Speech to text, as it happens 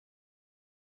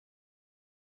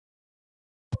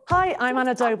Hi, I'm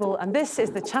Anna Doble, and this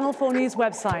is the Channel 4 News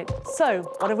website. So,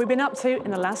 what have we been up to in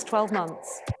the last 12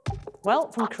 months? Well,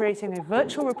 from creating a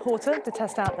virtual reporter to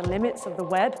test out the limits of the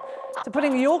web, to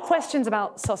putting your questions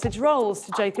about sausage rolls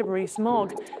to Jacob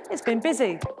Rees-Mogg, it's been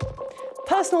busy.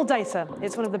 Personal data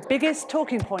is one of the biggest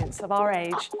talking points of our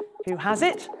age. Who has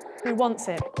it? Who wants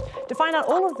it? To find out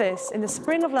all of this, in the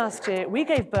spring of last year, we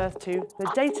gave birth to the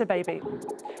data baby.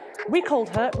 We called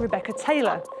her Rebecca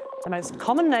Taylor, the most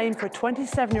common name for a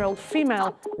 27-year-old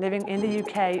female living in the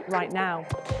UK right now.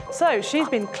 So she's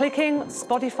been clicking,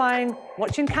 Spotifying,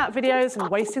 watching cat videos and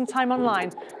wasting time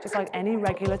online, just like any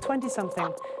regular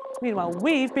 20-something. Meanwhile,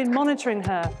 we've been monitoring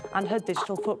her and her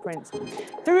digital footprint.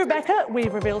 Through Rebecca,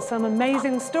 we've revealed some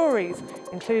amazing stories,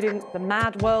 including the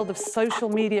mad world of social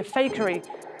media fakery.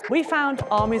 We found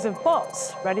armies of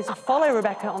bots ready to follow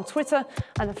Rebecca on Twitter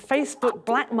and a Facebook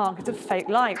black market of fake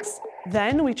likes.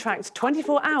 Then we tracked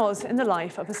 24 hours in the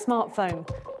life of a smartphone.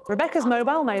 Rebecca's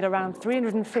mobile made around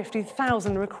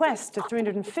 350,000 requests to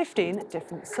 315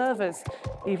 different servers.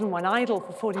 Even when idle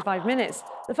for 45 minutes,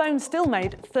 the phone still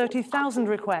made 30,000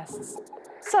 requests.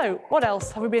 So, what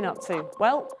else have we been up to?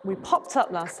 Well, we popped up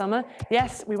last summer.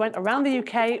 Yes, we went around the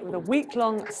UK with a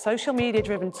week-long social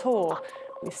media-driven tour.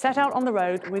 We set out on the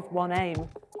road with one aim: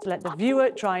 to let the viewer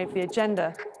drive the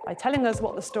agenda by telling us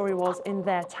what the story was in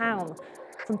their town.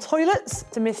 From toilets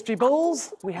to mystery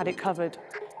balls, we had it covered.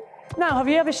 Now, have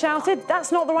you ever shouted,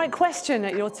 "That's not the right question,"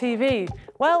 at your TV?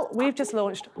 Well, we've just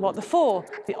launched What the For,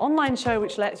 the online show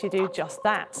which lets you do just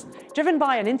that. Driven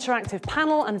by an interactive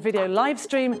panel and video live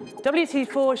stream,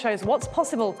 WT4 shows what's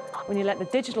possible when you let the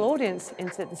digital audience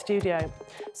into the studio.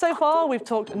 So far, we've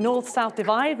talked North-South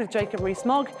divide with Jacob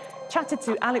Rees-Mogg, chatted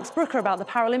to Alex Brooker about the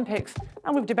Paralympics,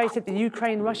 and we've debated the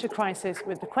Ukraine-Russia crisis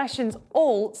with the questions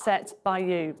all set by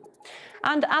you.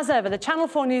 And as ever, the Channel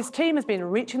 4 News team has been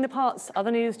reaching the parts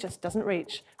other news just doesn't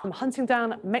reach, from hunting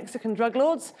down Mexican drug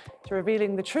lords to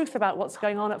revealing the truth about what's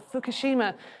going on at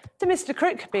Fukushima, to Mr.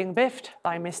 Crick being biffed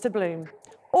by Mr. Bloom.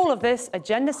 All of this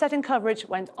agenda-setting coverage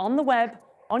went on the web,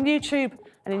 on YouTube,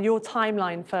 and in your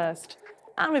timeline first.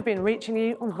 And we've been reaching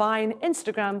you on Vine,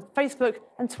 Instagram, Facebook,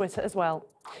 and Twitter as well.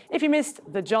 If you missed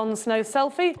the Jon Snow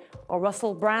selfie or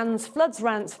Russell Brand's floods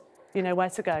rant, you know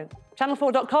where to go.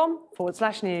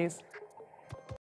 channel4.com/news.